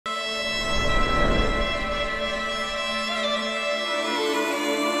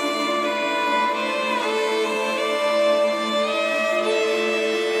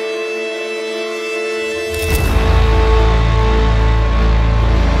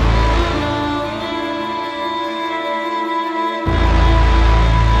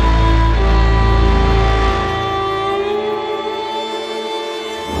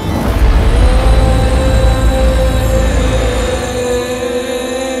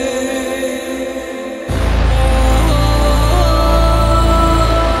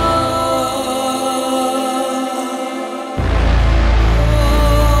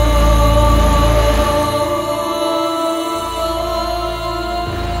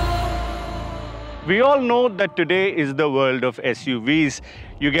We all know that today is the world of SUVs.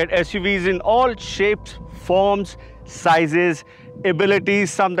 You get SUVs in all shapes, forms, sizes,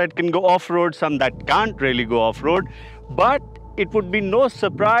 abilities, some that can go off-road, some that can't really go off-road. But it would be no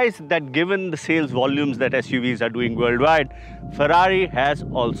surprise that given the sales volumes that SUVs are doing worldwide, Ferrari has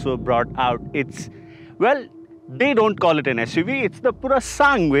also brought out its, well, they don't call it an SUV, it's the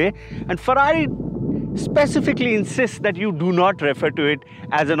Purosangue, and Ferrari specifically insists that you do not refer to it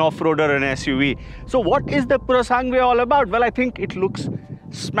as an off-road or an SUV. So what is the Purosangue all about? Well, I think it looks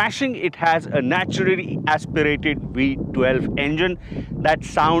smashing. It has a naturally aspirated V12 engine that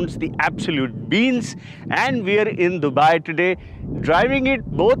sounds the absolute beans, and we are in Dubai today driving it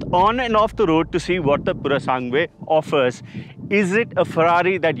both on and off the road to see what the Purosangue offers. Is it a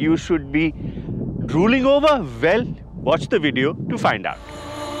Ferrari that you should be drooling over? Well, watch the video to find out.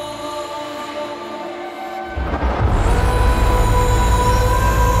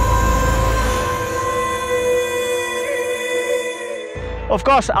 Of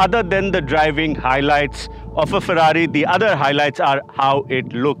course, other than the driving highlights of a Ferrari, the other highlights are how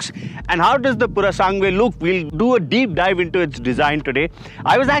it looks. And how does the Purosangue look? We'll do a deep dive into its design today.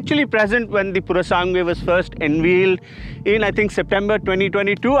 I was actually present when the Purosangue was first unveiled in, I think, September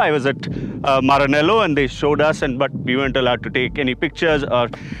 2022. I was at Maranello and they showed us, but we weren't allowed to take any pictures or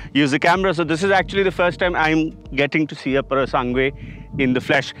use the camera. So this is actually the first time I'm getting to see a Purosangue in the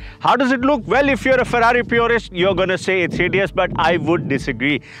flesh. How does it look? Well, if you're a Ferrari purist, you're gonna say it's hideous, but I would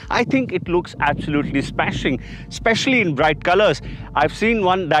disagree. I think it looks absolutely smashing, especially in bright colors. I've seen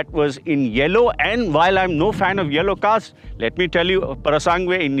one that was in yellow, and while I'm no fan of yellow cars, let me tell you, a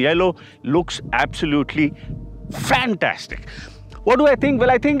Purosangue in yellow looks absolutely fantastic. What do I think?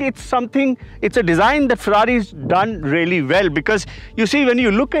 Well, I think it's a design that Ferrari's done really well, because you see, when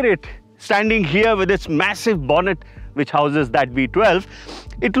you look at it standing here with its massive bonnet which houses that V12,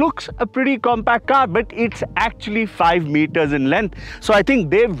 it looks a pretty compact car, but it's actually 5 meters in length. So I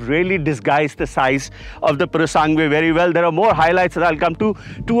think they've really disguised the size of the Purosangue very well. There are more highlights that I'll come to,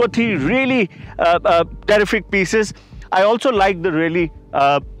 2 or 3 really terrific pieces. I also like the really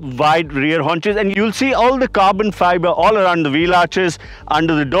wide rear haunches, and you'll see all the carbon fiber all around the wheel arches,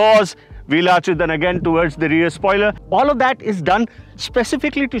 under the doors, wheel arches, then again towards the rear spoiler. All of that is done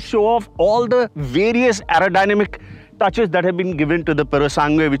specifically to show off all the various aerodynamic touches that have been given to the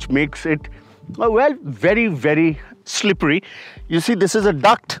Purosangue, which makes it, well, very, very slippery. You see, this is a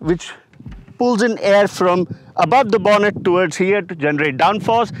duct which pulls in air from above the bonnet towards here to generate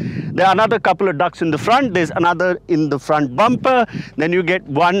downforce. There are another couple of ducts in the front. There's another in the front bumper. Then you get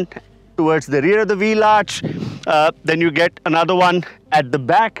one towards the rear of the wheel arch. Then you get another one at the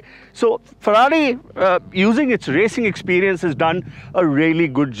back. So Ferrari, using its racing experience, has done a really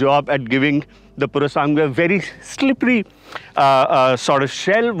good job at giving the Purosangue a very slippery sort of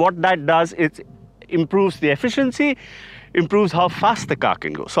shell. What that does is improves the efficiency, improves how fast the car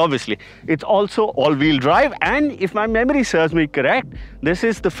can go. So obviously, it's also all-wheel drive, and if my memory serves me correct, this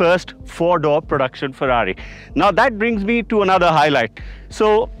is the first 4-door production Ferrari. Now that brings me to another highlight.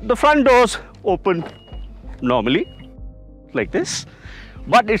 So the front doors open normally, like this,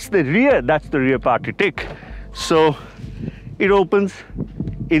 but it's the rear, that's the rear party tick. So it opens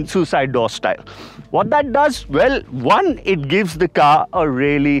in suicide door style. What that does? Well, one, it gives the car a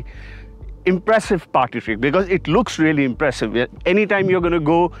really impressive party trick, because it looks really impressive. Anytime you're going to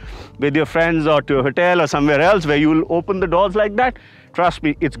go with your friends or to a hotel or somewhere else where you'll open the doors like that, trust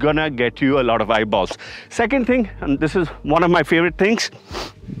me, it's gonna get you a lot of eyeballs. Second thing, and this is one of my favorite things,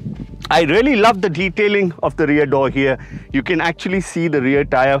 I really love the detailing of the rear door here. You can actually see the rear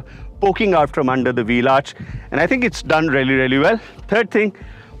tire poking out from under the wheel arch, and I think it's done really, really well. Third thing,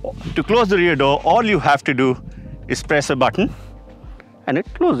 to close the rear door, all you have to do is press a button and it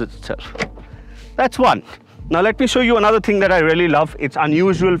closes itself. That's one. Now let me show you another thing that I really love. It's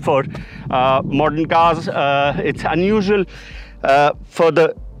unusual for modern cars. It's unusual for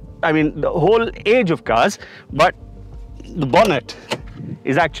the whole age of cars, but the bonnet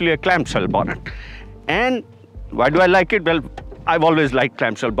is actually a clamshell bonnet. And why do I like it? Well, I've always liked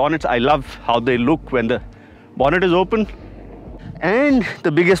clamshell bonnets. I love how they look when the bonnet is open. And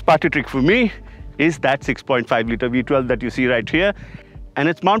the biggest party trick for me is that 6.5 litre V12 that you see right here. And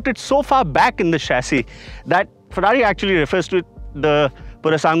it's mounted so far back in the chassis that Ferrari actually refers to the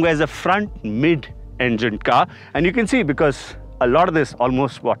Purosangue as a front mid-engine car. And you can see, because a lot of this,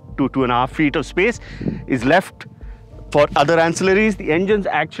 almost what, 2.5 feet of space is left for other ancillaries. The engine's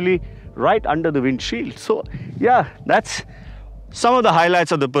actually right under the windshield. So yeah, that's some of the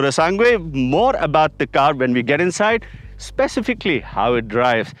highlights of the Purosangue. More about the car when we get inside, specifically how it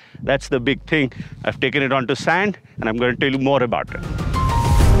drives. That's the big thing. I've taken it onto sand and I'm going to tell you more about it.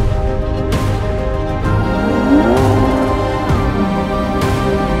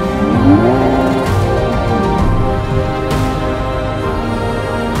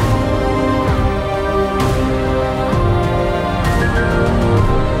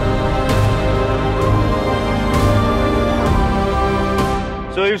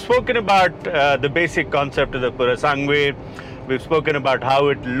 we've spoken about the basic concept of the Purosangue. We've spoken about how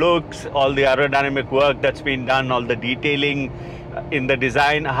it looks, all the aerodynamic work that's been done, all the detailing in the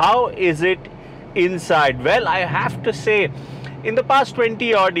design. How is it inside? Well, I have to say, in the past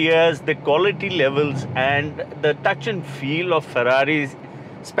 20 odd years, the quality levels and the touch and feel of Ferraris,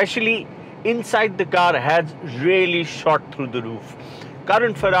 especially inside the car, has really shot through the roof.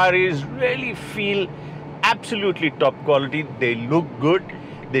 Current Ferraris really feel absolutely top quality. They look good,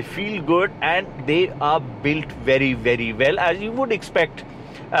 they feel good, and they are built very, very well, as you would expect.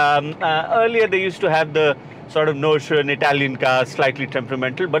 Earlier they used to have the sort of notion Italian cars, slightly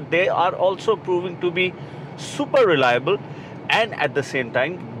temperamental, but they are also proving to be super reliable and at the same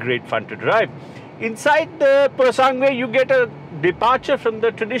time great fun to drive. Inside the Purosangue, you get a departure from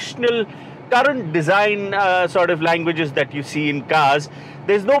the traditional current design sort of languages that you see in cars.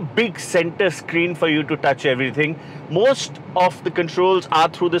 There's no big center screen for you to touch everything. Most of the controls are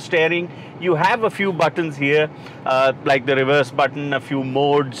through the steering. You have a few buttons here, like the reverse button, a few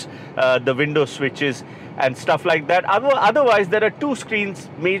modes, the window switches and stuff like that. Otherwise, there are two screens,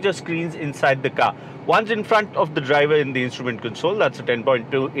 major screens inside the car. One's in front of the driver in the instrument console. That's a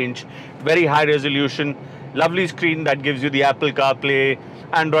 10.2 inch, very high resolution, lovely screen that gives you the Apple CarPlay,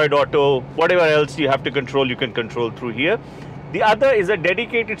 Android Auto, whatever else you have to control, you can control through here. The other is a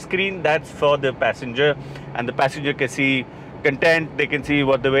dedicated screen that's for the passenger, and the passenger can see content, they can see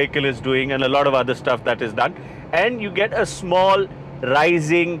what the vehicle is doing, and a lot of other stuff that is done. And you get a small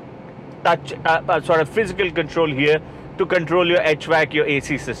rising touch, sort of physical control here to control your HVAC, your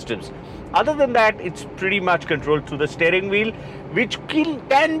AC systems. Other than that, it's pretty much controlled through the steering wheel, which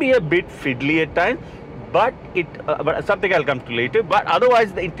can be a bit fiddly at times, but something I'll come to later. But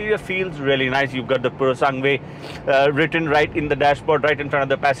otherwise, the interior feels really nice. You've got the Purosangue written right in the dashboard, right in front of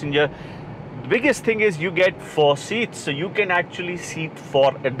the passenger. The biggest thing is you get 4 seats, so you can actually seat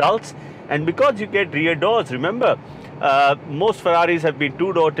 4 adults. And because you get rear doors, remember, most Ferraris have been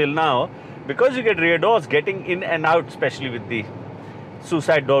 2-door till now. Because you get rear doors, getting in and out, especially with the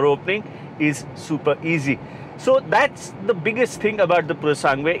suicide door opening, is super easy. So that's the biggest thing about the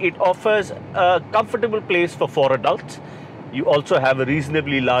Purosangue. It offers a comfortable place for 4 adults. You also have a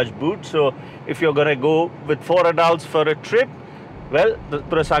reasonably large boot. So if you're going to go with 4 adults for a trip, well, the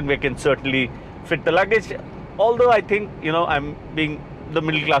Purosangue can certainly fit the luggage. Although I think, you know, I'm being the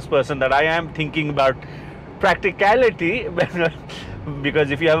middle class person that I am, thinking about practicality,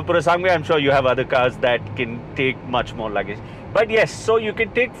 because if you have a Purosangue, I'm sure you have other cars that can take much more luggage. But yes, so you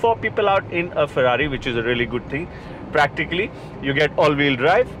can take 4 people out in a Ferrari, which is a really good thing. Practically, you get all-wheel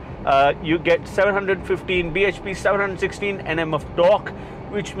drive. You get 715 bhp, 716 Nm of torque,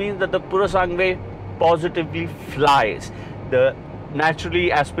 which means that the Purosangue positively flies. The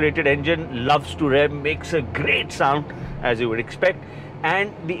naturally aspirated engine loves to rev, makes a great sound, as you would expect.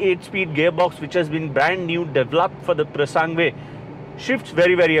 And the 8-speed gearbox, which has been brand new, developed for the Purosangue, shifts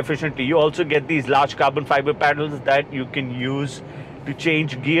very, very efficiently. You also get these large carbon fiber paddles that you can use to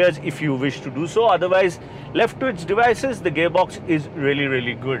change gears if you wish to do so. Otherwise, left to its devices, the gearbox is really,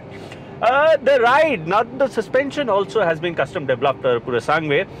 really good. The ride, not the suspension, also has been custom developed for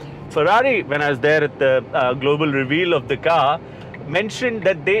Purosangue. Ferrari, when I was there at the global reveal of the car, mentioned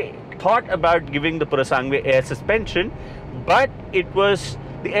that they thought about giving the Purosangue air suspension, but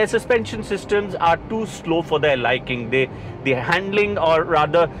the air suspension systems are too slow for their liking. The handling, or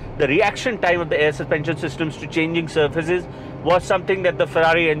rather the reaction time of the air suspension systems to changing surfaces, was something that the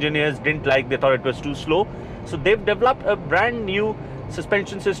Ferrari engineers didn't like. They thought it was too slow. So they've developed a brand new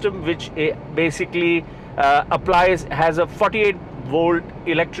suspension system which basically has a 48-volt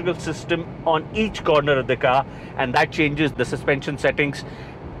electrical system on each corner of the car, and that changes the suspension settings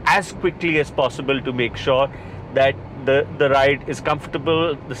as quickly as possible to make sure that the ride is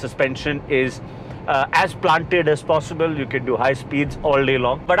comfortable, the suspension is as planted as possible. You can do high speeds all day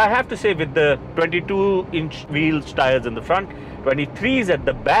long. But I have to say, with the 22-inch wheels tires in the front, 23s at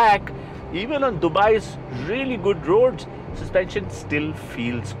the back, even on Dubai's really good roads, suspension still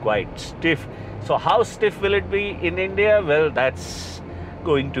feels quite stiff. So how stiff will it be in India? Well, that's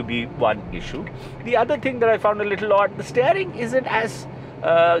going to be one issue. The other thing that I found a little odd, the steering isn't as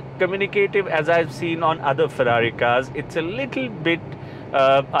communicative as I've seen on other Ferrari cars. It's a little bit,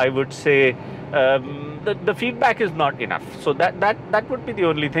 I would say, the feedback is not enough. So that would be the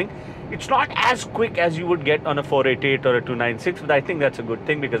only thing. It's not as quick as you would get on a 488 or a 296, but I think that's a good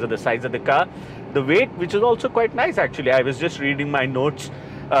thing because of the size of the car. The weight, which is also quite nice actually. I was just reading my notes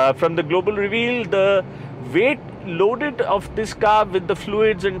from the global reveal. The weight loaded of this car with the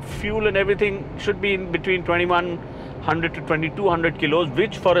fluids and fuel and everything should be in between 2100 to 2200 kilos,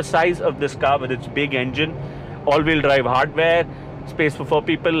 which for a size of this car with its big engine, all-wheel drive hardware, space for 4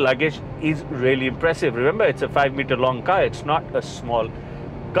 people, luggage is really impressive. Remember, it's a 5-meter long car. It's not a small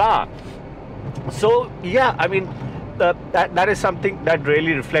car. So yeah, I mean, that is something that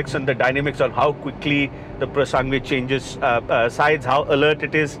really reflects on the dynamics on how quickly the Purosangue changes sides, how alert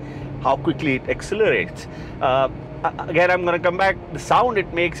it is, how quickly it accelerates. Again, I'm going to come back. The sound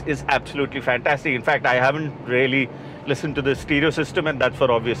it makes is absolutely fantastic. In fact, I haven't really listened to the stereo system, and that's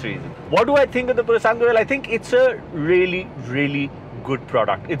for obvious reasons. What do I think of the Purosangue? Well, I think it's a really, really good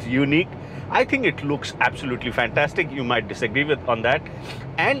product. It's unique. I think it looks absolutely fantastic. You might disagree on that.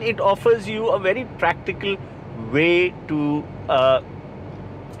 And it offers you a very practical way to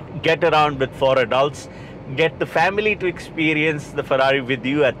get around with 4 adults, get the family to experience the Ferrari with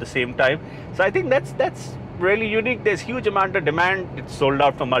you at the same time. So I think that's really unique. There's huge amount of demand. It's sold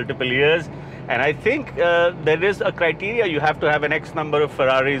out for multiple years. And I think there is a criteria. You have to have an X number of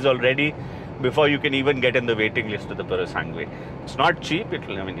Ferraris already before you can even get in the waiting list of the Purosangue. It's not cheap.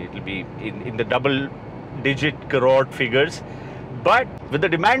 It'll be in the double-digit crore figures. But with the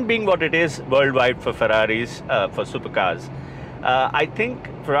demand being what it is worldwide for Ferraris, for supercars, I think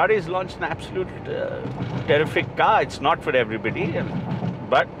Ferrari has launched an absolute terrific car. It's not for everybody,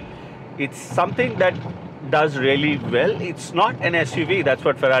 but it's something that does really well. It's not an SUV. That's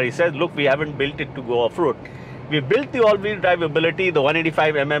what Ferrari says. Look, we haven't built it to go off-road. We've built the all-wheel drive ability, the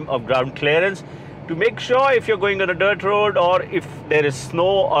 185 mm of ground clearance, to make sure if you're going on a dirt road or if there is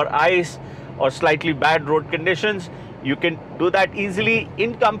snow or ice or slightly bad road conditions, you can do that easily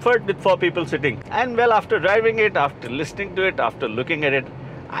in comfort with 4 people sitting. And well, after driving it, after listening to it, after looking at it,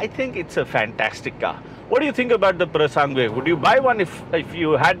 I think it's a fantastic car. What do you think about the Purosangue? Would you buy one if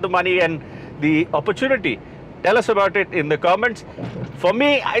you had the money and the opportunity? Tell us about it in the comments. For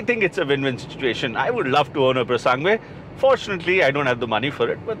me, I think it's a win-win situation. I would love to own a Purosangue. Fortunately, I don't have the money for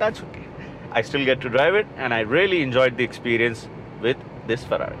it, but that's okay. I still get to drive it, and I really enjoyed the experience with this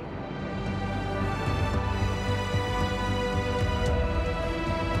Ferrari.